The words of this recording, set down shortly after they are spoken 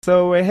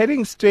So we're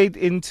heading straight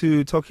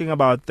into talking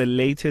about the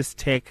latest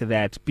tech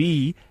that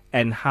be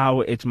and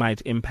how it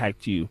might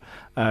impact you.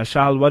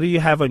 Charles, what do you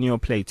have on your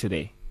plate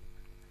today?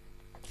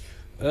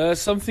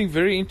 Something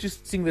very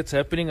interesting that's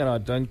happening, and I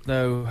don't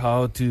know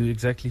how to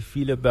exactly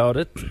feel about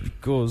it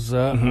because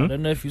I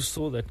don't know if you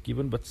saw that,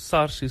 Gibbon, but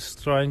SARS is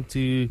trying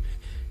to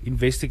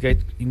investigate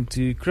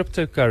into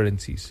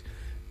cryptocurrencies,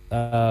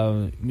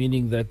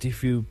 meaning that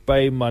if you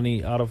pay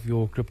money out of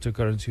your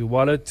cryptocurrency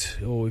wallet,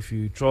 or if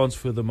you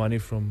transfer the money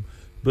from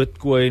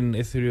Bitcoin,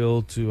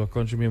 Ethereal to, I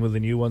can't remember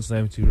the new one's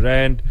name, to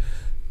Rand,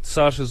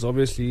 SARS is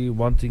obviously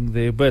wanting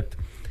their bit.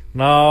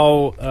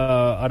 Now,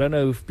 I don't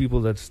know if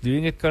people that's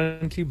doing it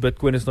currently,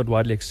 Bitcoin is not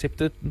widely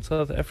accepted in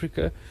South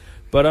Africa,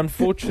 but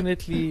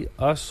unfortunately,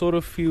 I sort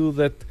of feel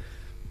that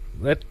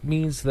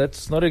means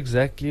that's not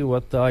exactly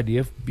what the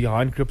idea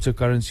behind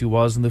cryptocurrency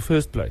was in the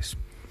first place,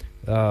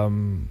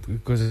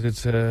 because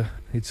it's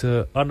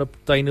a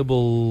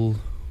unobtainable.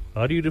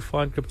 How do you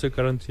define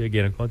cryptocurrency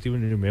again? I can't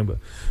even remember.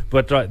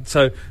 But right,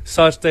 so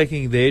SARS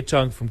taking their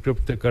chunk from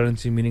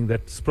cryptocurrency, meaning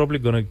that's probably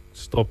going to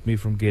stop me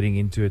from getting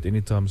into it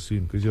anytime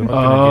soon, because you're not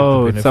going to get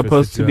the benefits.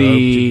 It's supposed to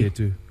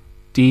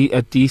be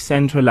a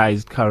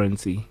decentralized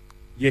currency.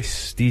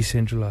 Yes,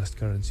 decentralized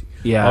currency.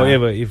 Yeah.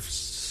 However, if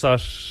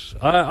SARS,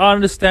 I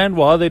understand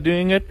why they're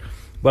doing it,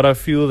 but I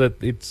feel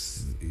that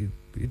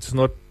it's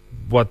not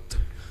what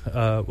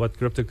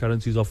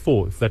cryptocurrencies are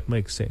for, if that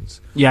makes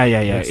sense. Yeah.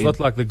 It's not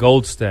like the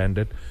gold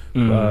standard,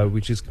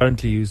 which is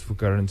currently used for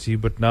currency,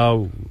 but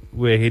now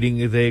we're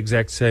heading the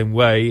exact same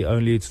way,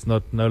 only it's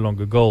no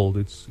longer gold,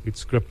 it's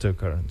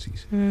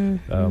cryptocurrencies.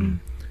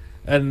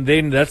 And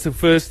then that's the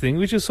first thing,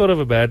 which is sort of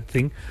a bad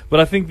thing. But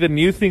I think the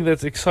new thing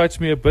that excites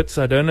me a bit,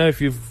 so I don't know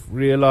if you've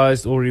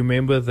realized or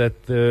remember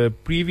that the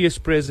previous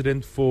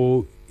president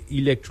for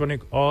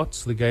Electronic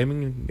Arts, the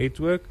gaming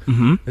network,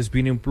 has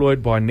been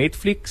employed by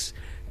Netflix.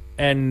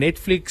 And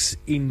Netflix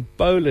in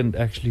Poland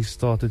actually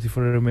started, if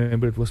I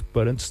remember, it was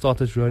Poland,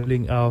 started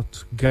rolling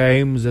out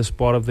games as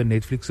part of the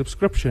Netflix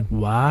subscription.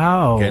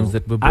 Wow. Games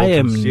that were bought I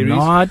am in series.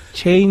 not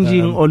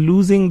changing or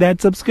losing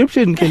that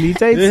subscription,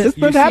 Kalita. It's just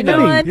not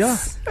happening. Yeah.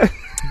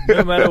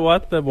 No matter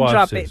what the wife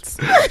Drop says.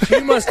 it.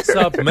 She must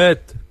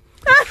submit.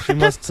 She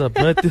must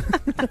submit.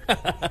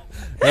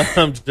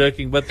 I'm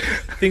joking. But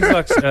things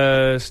like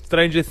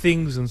Stranger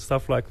Things and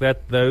stuff like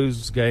that,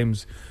 those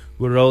games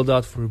were rolled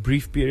out for a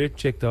brief period,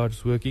 checked out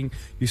it's working.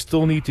 You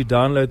still need to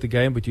download the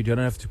game, but you don't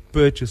have to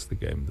purchase the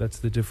game. That's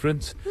the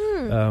difference.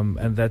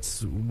 And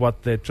that's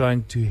what they're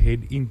trying to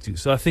head into.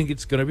 So I think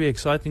it's going to be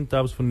exciting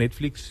times for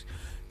Netflix.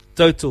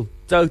 Total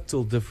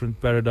different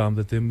paradigm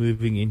that they're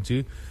moving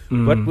into.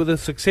 But with the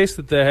success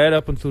that they had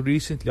up until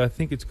recently, I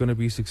think it's going to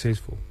be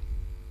successful.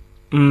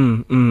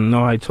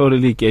 No, I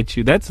totally get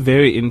you. That's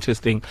very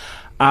interesting.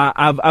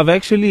 I've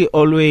actually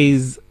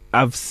always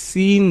I've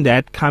seen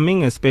that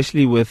coming,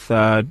 especially with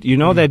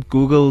that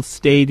Google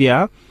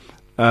Stadia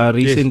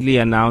recently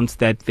announced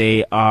that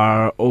they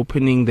are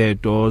opening their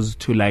doors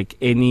to like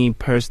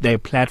their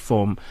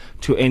platform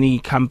to any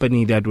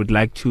company that would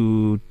like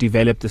to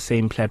develop the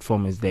same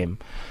platform as them.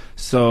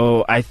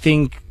 So I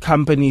think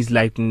companies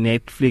like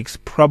Netflix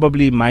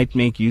probably might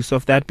make use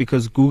of that,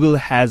 because Google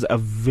has a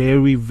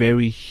very,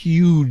 very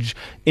huge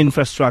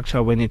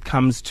infrastructure when it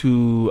comes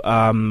to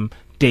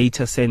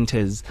data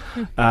centers,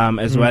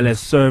 as well as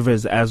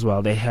servers as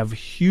well.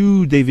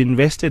 They've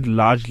invested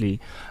largely,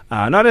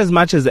 not as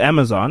much as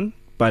Amazon,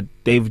 but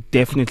they've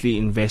definitely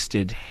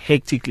invested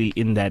hectically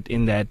in that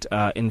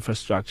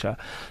infrastructure.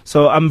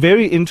 So I'm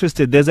very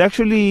interested. There's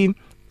actually,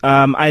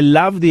 I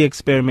love the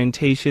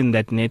experimentation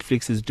that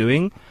Netflix is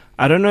doing.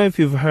 I don't know if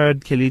you've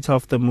heard, Kelita,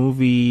 of the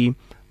movie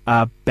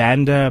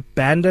Bandersnatch?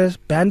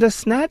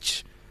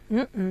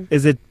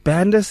 Is it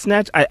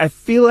Bandersnatch? I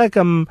feel like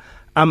I'm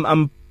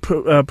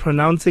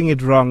pronouncing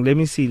it wrong. Let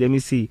me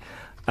see.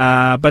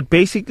 But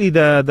basically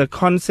the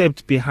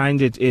concept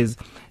behind it is,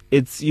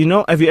 it's,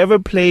 have you ever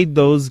played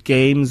those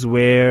games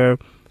where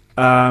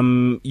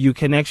you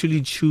can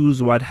actually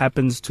choose what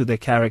happens to the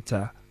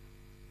character?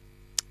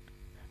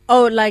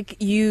 Oh, like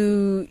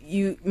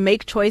you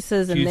make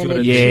choices and then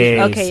it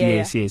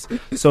Yes.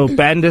 So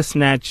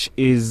Bandersnatch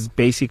is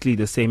basically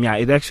the same. Yeah,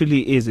 it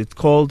actually is. It's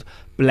called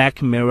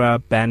Black Mirror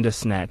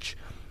Bandersnatch.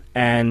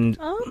 And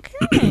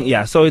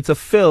so it's a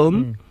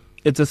film.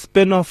 It's a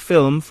spin-off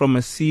film from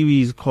a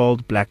series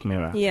called Black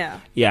Mirror.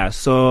 Yeah.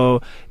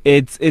 So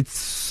it's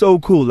so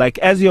cool. Like,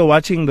 as you're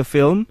watching the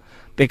film,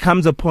 there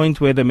comes a point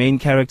where the main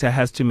character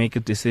has to make a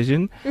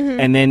decision,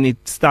 and then it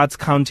starts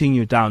counting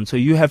you down. So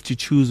you have to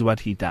choose what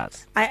he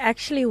does. I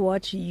actually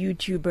watch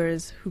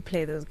YouTubers who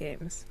play those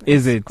games.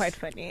 Is it quite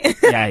funny?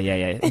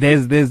 Yeah.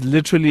 There's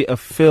literally a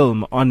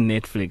film on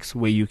Netflix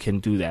where you can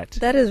do that.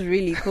 That is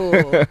really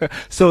cool.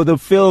 So the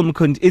film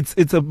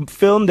it's a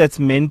film that's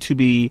meant to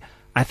be,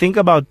 I think,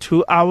 about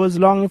 2 hours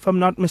long, if I'm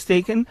not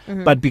mistaken.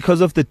 But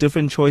because of the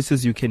different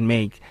choices you can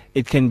make,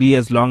 it can be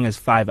as long as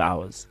 5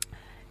 hours.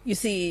 You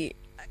see,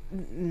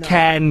 No.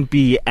 can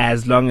be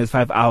as long as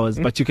 5 hours,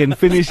 but you can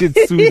finish it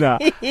sooner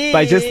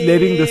by just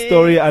letting the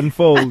story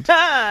unfold.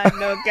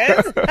 No,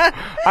 guys.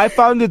 I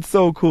found it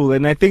so cool,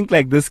 and I think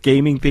like this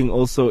gaming thing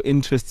also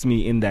interests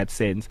me in that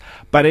sense.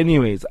 But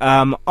anyways,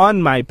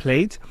 on my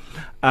plate,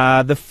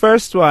 the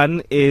first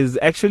one is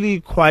actually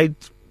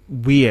quite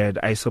weird,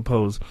 I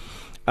suppose.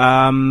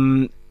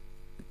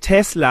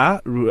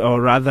 Tesla,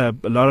 or rather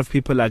a lot of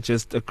people are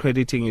just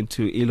accrediting it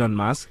to Elon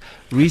Musk,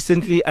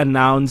 recently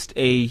announced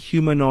a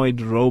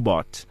humanoid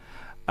robot,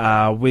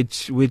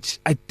 which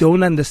I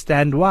don't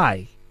understand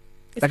why.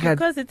 It's Like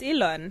because it's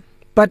Elon.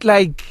 But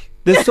like,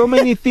 there's so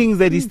many things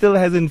that he still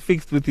hasn't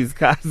fixed with his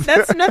cars.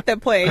 That's not the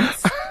point.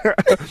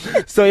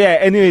 So yeah,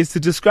 anyways, to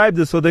describe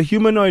this, so the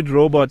humanoid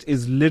robot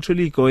is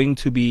literally going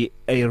to be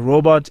a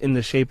robot in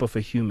the shape of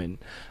a human.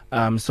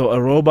 So a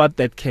robot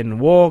that can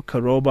walk,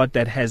 a robot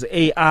that has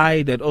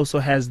AI, that also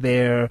has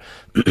their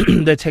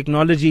the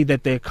technology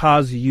that their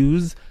cars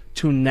use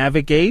to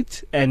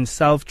navigate and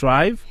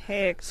self-drive.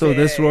 Hectic. So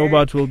this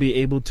robot will be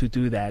able to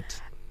do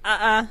that.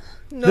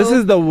 No. This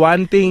is the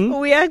one thing.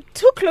 We are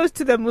too close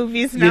to the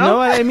movies now. You know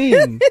what I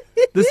mean?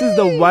 This is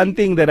the one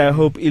thing that I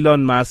hope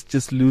Elon Musk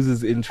just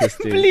loses interest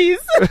in. Please.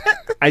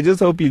 I just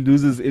hope he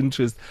loses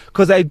interest,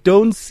 because I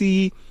don't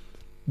see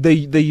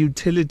the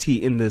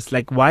utility in this.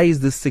 Like, why is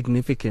this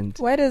significant?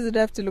 Why does it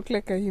have to look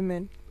like a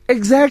human?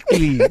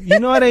 Exactly. You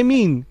know what I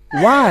mean?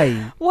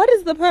 Why? What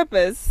is the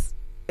purpose?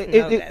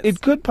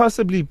 It could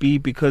possibly be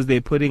because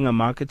they're putting a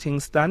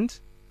marketing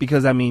stunt.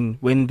 Because, I mean,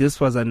 when this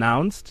was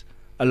announced,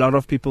 a lot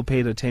of people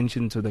paid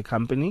attention to the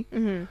company.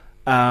 Mm-hmm.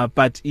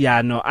 But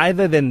yeah, no,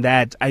 other than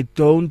that, I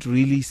don't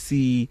really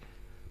see,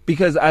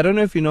 because I don't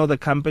know if you know the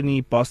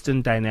company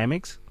Boston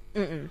Dynamics.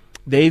 Mm-mm.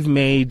 They've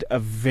made a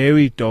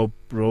very dope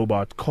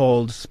robot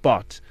called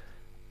Spot.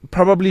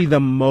 Probably the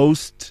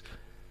most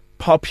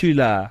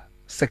popular,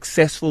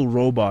 successful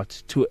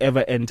robot to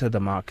ever enter the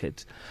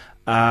market.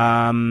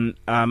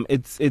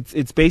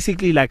 It's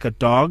basically like a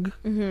dog,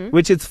 Mm-hmm.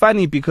 which it's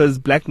funny because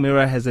Black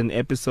Mirror has an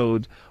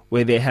episode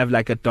where they have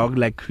like a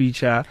dog-like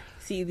creature.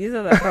 See, these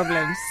are the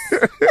problems.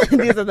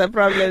 These are the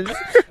problems.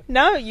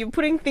 Now you're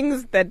putting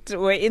things that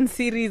were in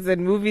series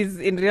and movies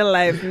in real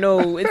life.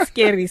 No, it's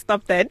scary.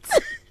 Stop that.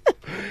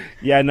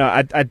 Yeah, no,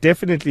 I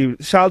definitely.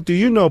 Charles, do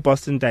you know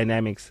Boston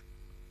Dynamics?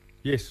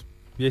 Yes.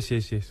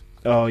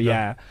 Oh,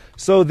 yeah.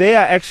 So they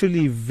are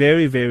actually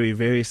very, very,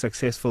 very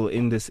successful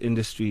in this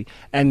industry.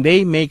 And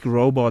they make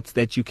robots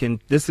that you can.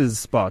 This is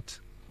Spot.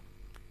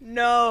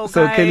 No,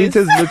 So guys.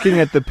 Kalita's looking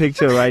at the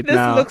picture right This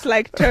now. looks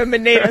like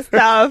Terminator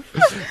stuff.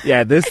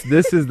 Yeah, this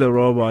is the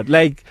robot.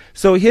 Like,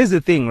 so here's the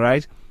thing,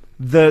 right?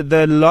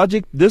 The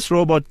logic, this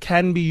robot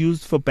can be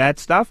used for bad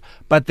stuff,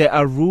 but there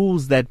are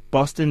rules that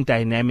Boston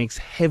Dynamics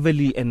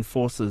heavily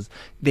enforces.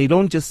 They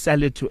don't just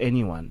sell it to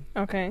anyone.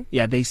 Okay.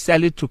 Yeah, they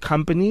sell it to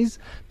companies.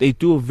 They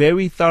do a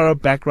very thorough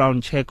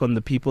background check on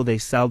the people they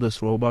sell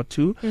this robot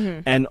to.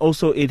 Mm-hmm. And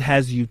also it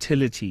has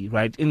utility,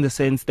 right? In the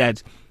sense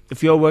that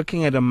if you're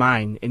working at a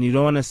mine and you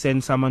don't want to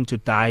send someone to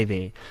die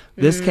there,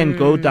 this can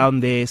go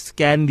down there,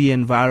 scan the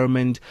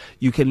environment.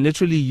 You can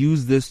literally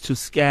use this to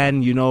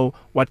scan,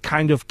 what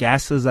kind of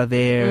gases are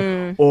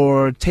there,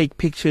 or take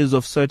pictures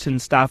of certain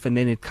stuff, and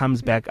then it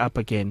comes back up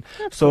again.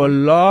 So a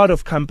lot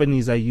of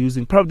companies are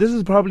using, this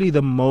is probably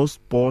the most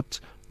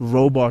bought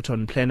robot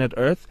on planet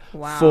Earth.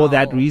 Wow. For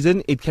that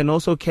reason. It can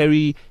also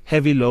carry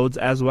heavy loads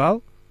as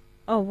well.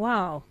 Oh,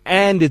 wow.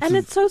 And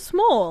it's so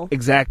small.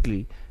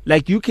 Exactly.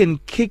 Like, you can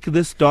kick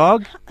this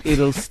dog,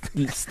 it'll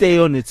stay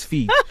on its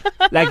feet.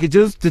 Like, it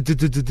just,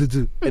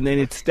 and then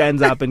it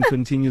stands up and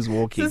continues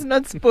walking. This is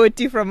not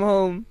sporty from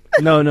home.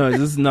 No,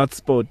 this is not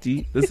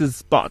sporty. This is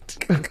Spot.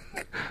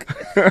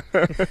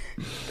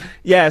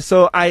 Yeah,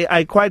 so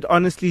I quite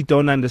honestly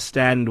don't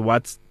understand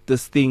what's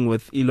this thing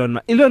with Elon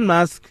Musk. Elon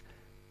Musk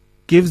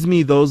gives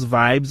me those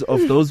vibes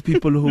of those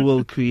people who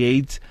will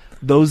create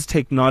those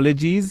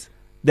technologies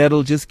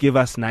that'll just give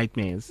us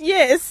nightmares.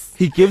 Yes.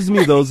 He gives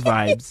me those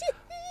vibes.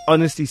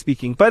 Honestly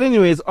speaking. But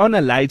anyways, on a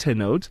lighter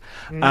note,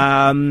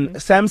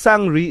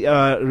 Samsung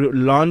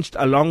launched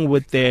along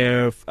with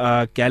their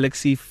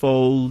Galaxy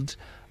Fold,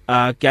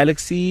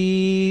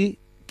 Galaxy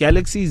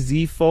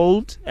Z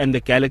Fold and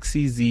the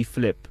Galaxy Z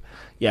Flip.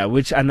 Yeah,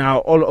 which are now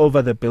all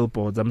over the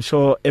billboards. I'm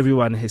sure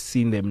everyone has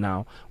seen them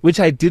now,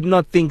 which I did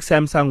not think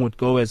Samsung would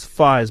go as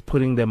far as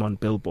putting them on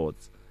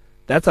billboards.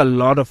 That's a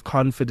lot of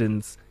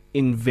confidence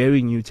in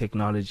very new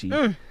technology.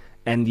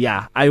 And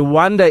yeah, I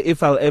wonder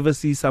if I'll ever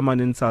see someone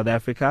in South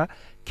Africa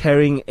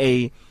carrying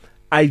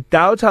I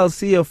doubt I'll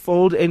see a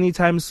Fold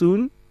anytime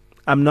soon.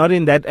 I'm not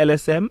in that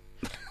LSM.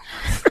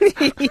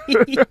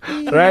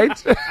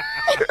 Right?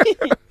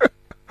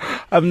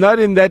 I'm not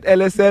in that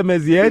LSM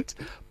as yet,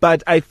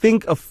 but I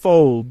think a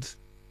Fold,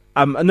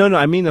 I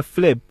mean a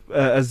Flip,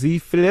 a Z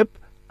Flip,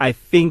 I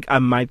think I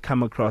might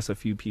come across a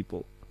few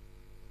people.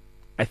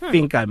 I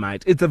think I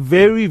might. It's a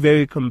very,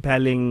 very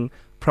compelling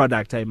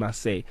product, I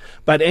must say.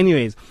 But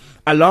anyways,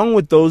 along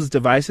with those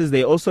devices,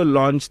 they also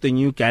launched the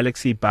new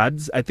Galaxy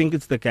Buds. I think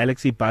it's the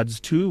Galaxy Buds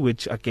 2,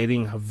 which are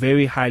getting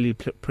very highly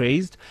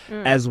praised,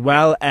 as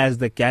well as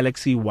the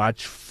Galaxy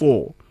Watch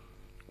 4,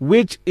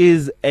 which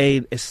is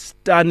a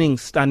stunning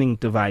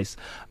device.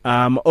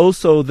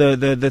 Also,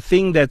 the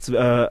thing that's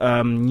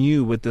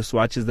new with this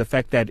watch is the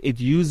fact that it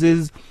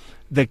uses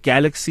the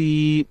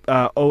Galaxy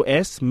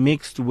OS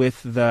mixed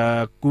with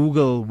the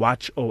Google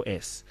Watch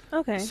OS.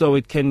 Okay. So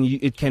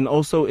you can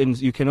also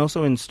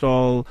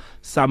install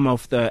some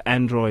of the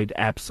Android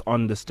apps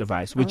on this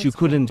device, which you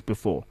couldn't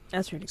before.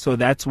 That's really cool. So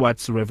that's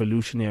what's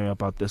revolutionary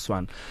about this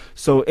one.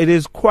 So it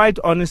is, quite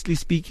honestly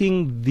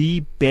speaking, the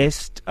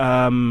best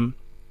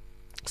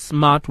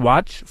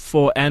smartwatch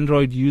for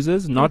Android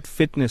users, not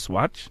fitness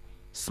watch,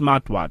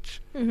 smartwatch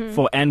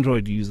for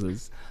Android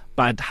users.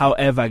 But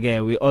however,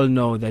 again, we all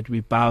know that we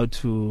bow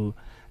to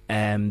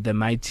the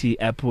mighty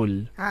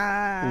Apple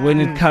when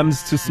it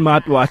comes to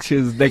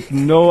smartwatches. Like,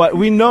 no,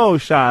 we know,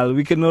 Charles.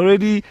 We can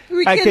already.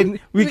 We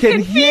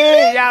can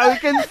hear. Yeah, we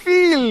can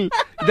feel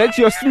that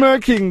you're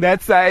smirking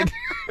that side.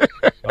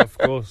 Of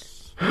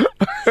course.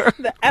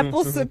 The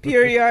Apple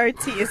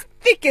superiority is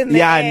thick in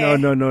the air.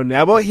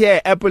 No. About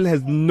here, Apple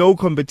has no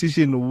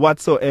competition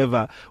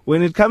whatsoever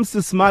when it comes to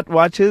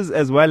smartwatches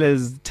as well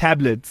as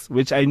tablets,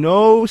 which I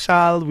know,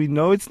 Charles, we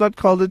know it's not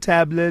called a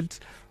tablet,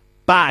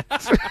 but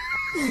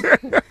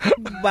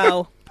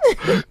wow.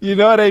 You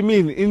know what I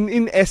mean?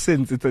 In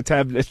essence, it's a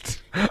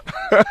tablet.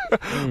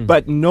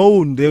 But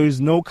no, there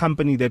is no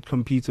company that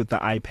competes with the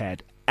iPad.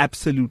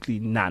 Absolutely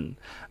none.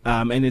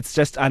 And it's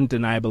just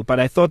undeniable. But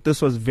I thought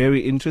this was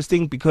very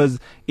interesting because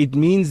it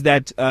means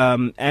that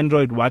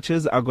Android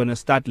watches are going to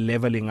start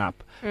leveling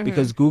up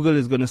because Google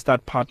is going to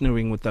start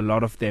partnering with a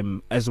lot of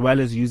them, as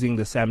well as using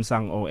the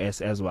Samsung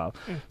OS as well.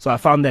 So I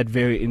found that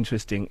very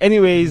interesting.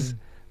 Anyways,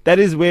 that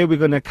is where we're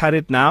going to cut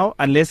it now,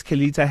 unless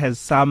Kalita has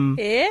some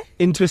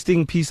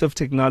interesting piece of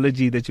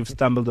technology that you've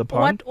stumbled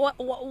upon.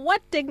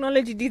 What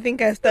technology do you think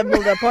I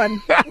stumbled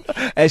upon?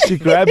 As she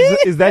grabs,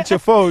 is that your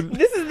phone?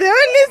 This is the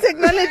only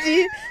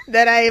technology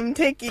that I am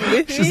taking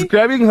with me. She's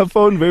grabbing her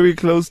phone very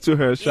close to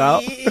her, Shao.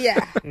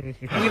 Yeah.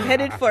 We've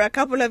had it for a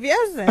couple of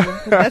years and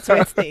that's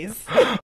where it stays.